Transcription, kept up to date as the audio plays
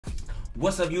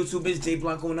What's up, YouTube? It's J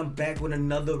Blanco and I'm back with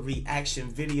another reaction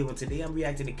video, and today I'm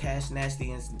reacting to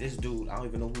CASHNASTY and this dude. I don't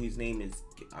even know who his name is.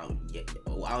 I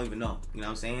don't even know. You know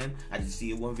what I'm saying? I just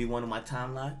see a 1v1 on my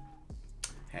timeline.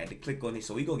 Had to click on it,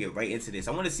 so we gonna get right into this.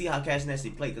 I want to see how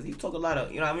CASHNASTY play, because he talk a lot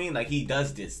of, you know what I mean? Like, he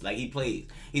does this, like he plays.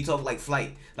 He talk like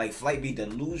Flight. Like, Flight be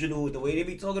delusional with the way they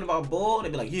be talking about ball. They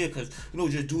be like, yeah, because, you know,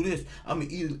 just do this. I'm an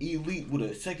elite with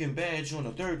a second badge on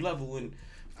a third level, and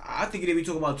I think they be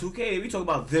talking about 2K. They be talking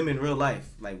about them in real life.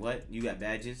 Like, what? You got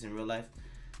badges in real life?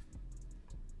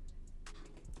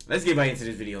 Let's get right into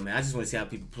this video, man. I just want to see how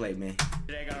people play, man.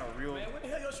 They got a real. Man, when the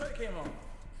hell your shirt came on?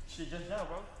 Shit, just now,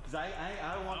 bro. Cause I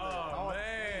don't want the. Oh,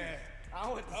 man. I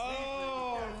want the sleeve.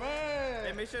 Oh, man.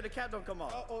 Hey, make sure the cap don't come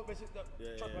off. Oh, but trust me,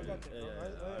 I got that. Yeah.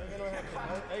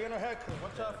 Ain't got no haircut.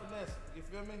 Watch out for this. You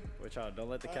feel me? Watch out, don't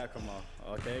let the cap come off.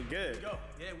 Okay, good. Go.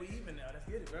 Yeah, we even now. Let's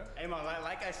get it, bro. Hey, man,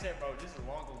 like I said, bro, this is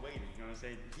longer waiting. You know what I'm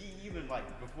saying? He even like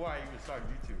before I even started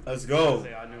YouTube. Let's go.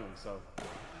 I knew him, so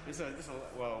this is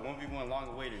well 1v1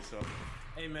 longer waiting. So.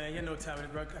 Hey, man, you know time it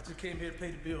is, bro. I just came here to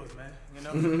pay the bills, man. You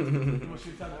know? I'm gonna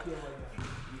shoot time to kill right now.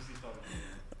 Let me see something.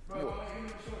 Bro, give me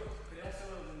the shorts. That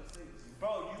shorts in the States.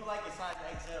 Bro, you like a size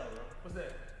XL, bro. What's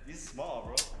that? This is small,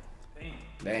 bro. Damn.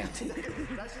 Damn. That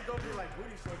shit gonna be like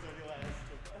booty shorts on your ass.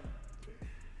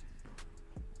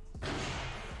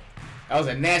 That was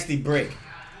a nasty break.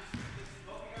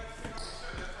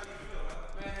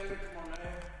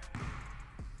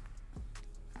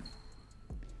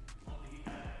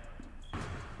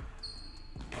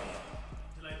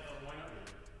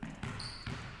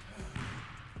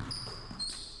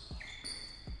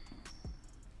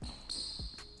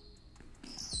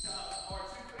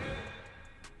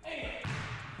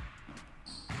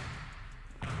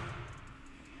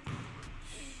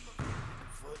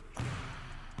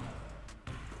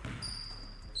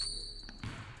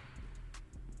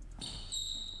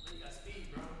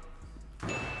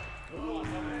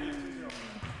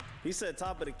 He said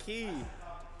top of the key.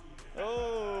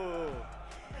 Oh.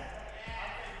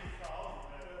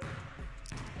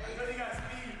 He got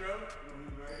speed, bro.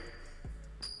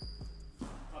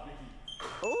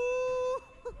 Oh.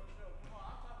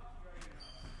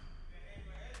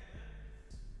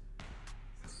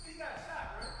 He got shot,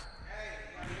 bro. Hey,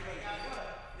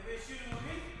 you been shooting with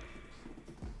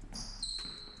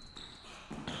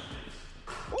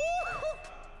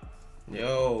me?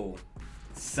 Yo,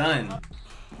 son.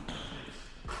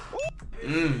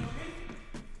 Come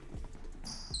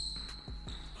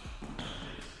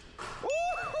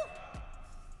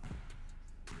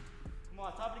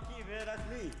on, top of the key, man. That's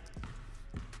me.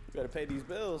 You gotta pay these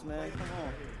bills, man. Come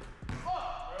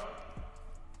on.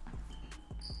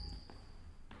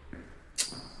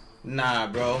 Nah,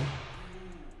 bro.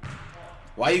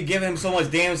 Why you giving him so much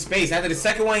damn space? After the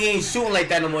second one, he ain't shooting like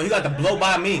that no more. He got to blow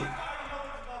by me.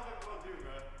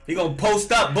 He gonna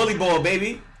post up, bully ball,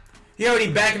 baby. He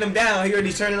already backing him down. He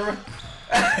already turning around.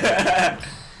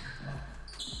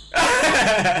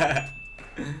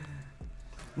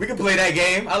 We can play that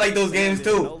game. I like those games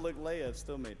too. No look layup,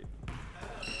 still made it.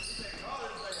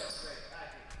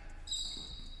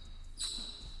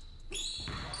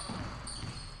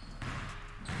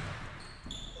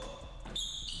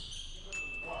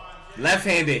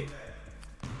 Left-handed.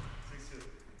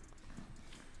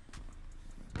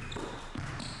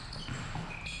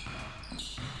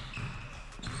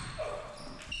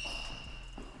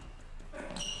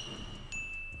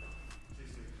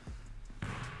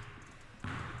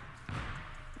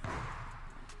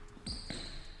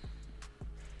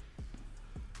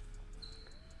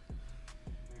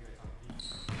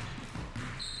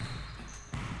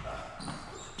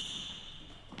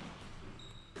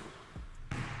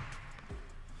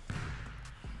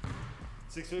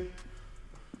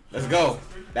 Let's go.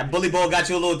 That bully ball got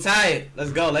you a little tired.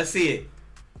 Let's go. Let's see it.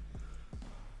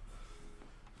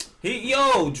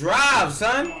 Yo, drive,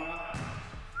 son.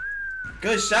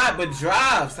 Good shot, but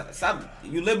drive. Stop.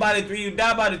 You live by the 3, you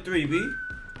die by the 3, B.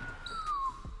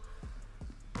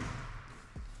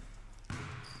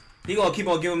 He gonna keep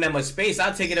on giving him that much space.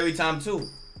 I'll take it every time too.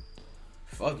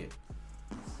 Fuck it.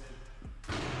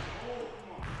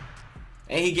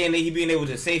 And he being able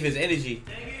to save his energy.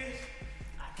 Thing is,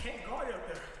 I can't guard you up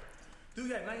there. Dude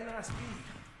got 99 speed.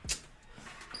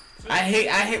 I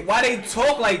hate why they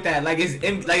talk like that. Like it's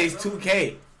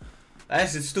 2K.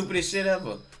 That's the stupidest shit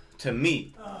ever. To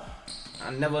me.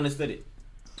 I never understood it.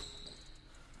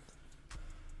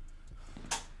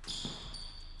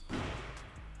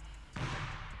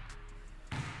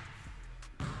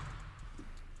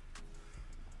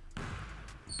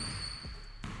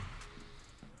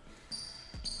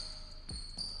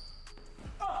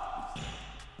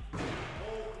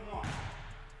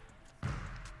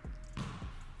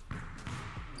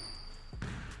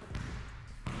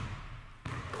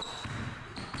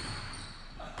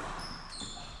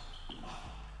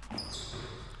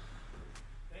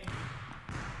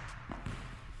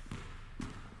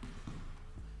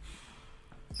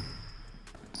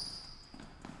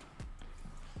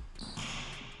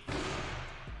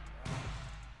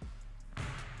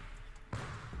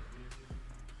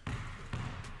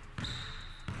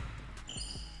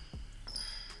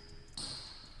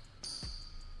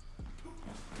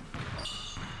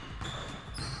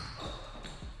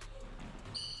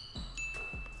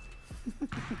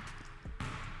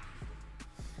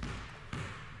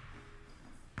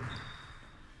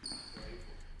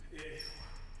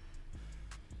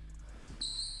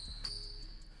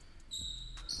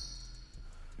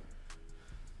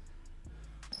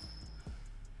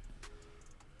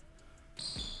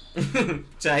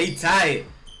 He tired.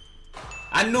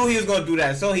 I knew he was gonna do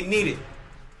that, so he needed.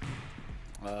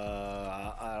 I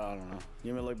don't know.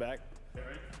 You want me to look back? Okay,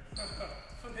 ready?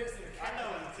 I know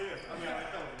it too. I mean, I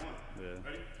know it one. Yeah.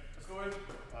 Ready? Let's go in. 8-5?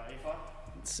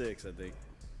 6, I think.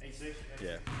 8-6?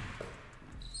 Yeah.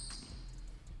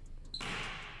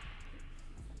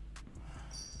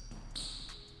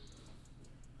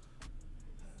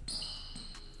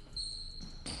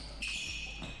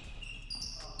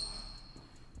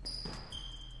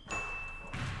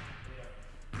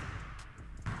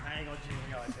 I ain't gonna jig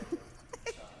me out like that.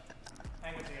 I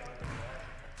ain't gonna jig out like that.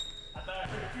 I thought I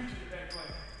heard the future with that play.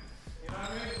 You know what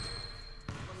I mean?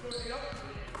 Let's go,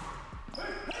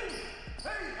 hey, hey,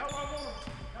 hey, how do I want him?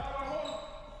 How do I want him?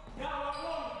 How do I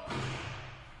want him?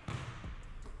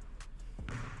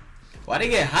 Why they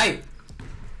get hyped?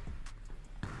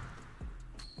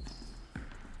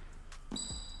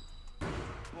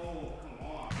 Oh, come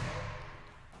on.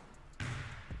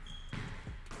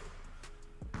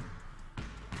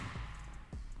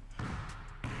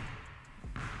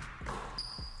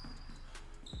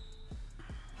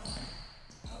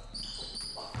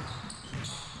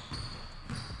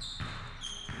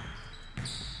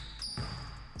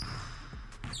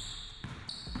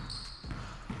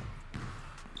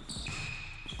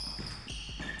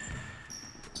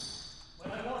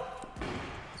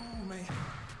 Oh, man.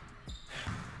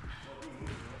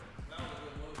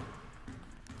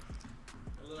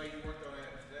 It looked like you worked on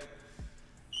that today.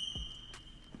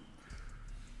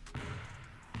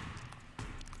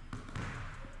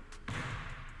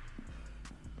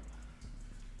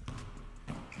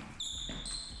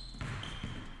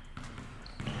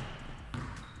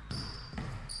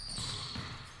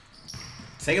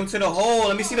 Take him to the hole.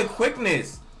 Let me see the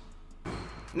quickness.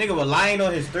 Nigga relying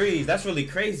on his threes. That's really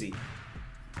crazy.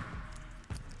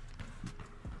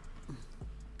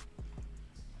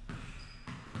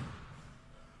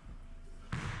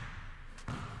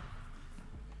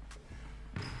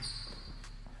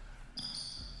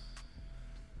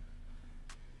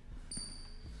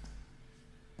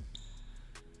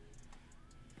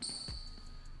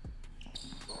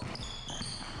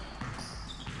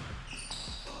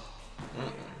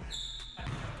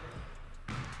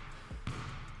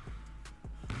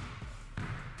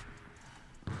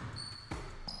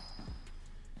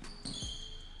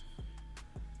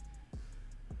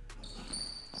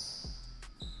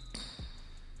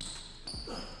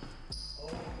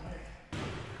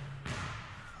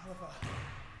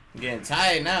 I'm getting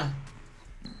tired now.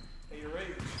 Hey, you're Rage.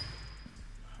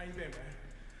 How you been,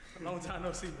 man? Long time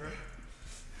no see, bro.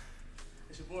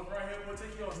 It's your boy right here. We'll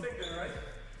take you on steak dinner, right?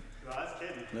 No, that's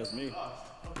Kenny. That's me.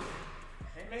 Okay.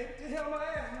 Hey, man, get the hell on my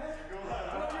ass, man. I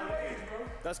know your Rage, bro.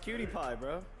 That's Cutie Pie,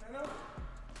 bro. I know.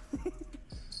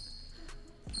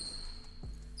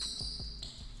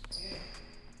 Yeah.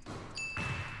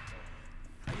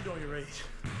 How you doing, your Rage?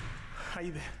 How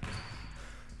you been?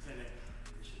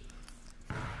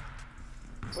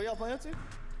 Where y'all playing to? 11.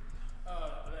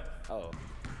 Oh.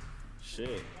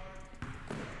 Shit.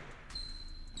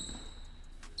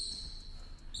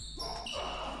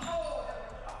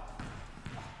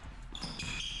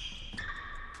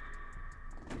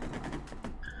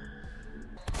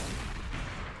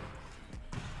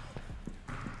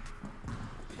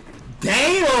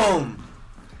 Damn.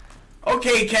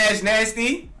 Okay, Cash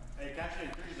Nasty. Hey, Cash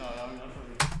ain't threes now.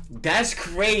 That's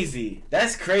crazy.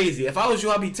 That's crazy. If I was you,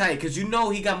 I'd be tight, cause you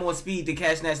know he got more speed than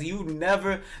Cash Nasty. You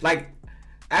never like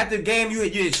after the game.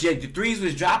 The threes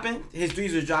was dropping. His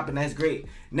threes was dropping. That's great.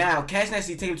 Now Cash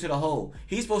Nasty take him to the hole.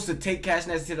 He's supposed to take Cash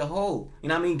Nasty to the hole. You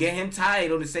know what I mean? Get him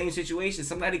tired on the same situation.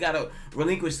 Somebody gotta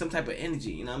relinquish some type of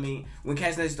energy. You know what I mean? When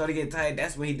Cash Nasty started getting tired,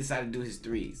 that's when he decided to do his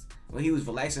threes. When he was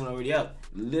relaxing already up,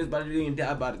 lives by the 3 and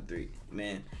die by the 3.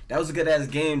 Man, that was a good ass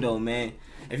game though, man.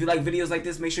 If you like videos like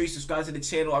this, make sure you subscribe to the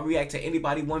channel. I react to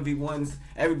anybody 1v1s,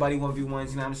 everybody 1v1s. You know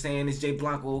what I'm saying? It's Jay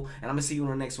Blanco, and I'm gonna see you on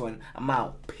the next one. I'm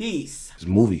out. Peace. It's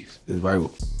movies. It's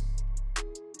Bible.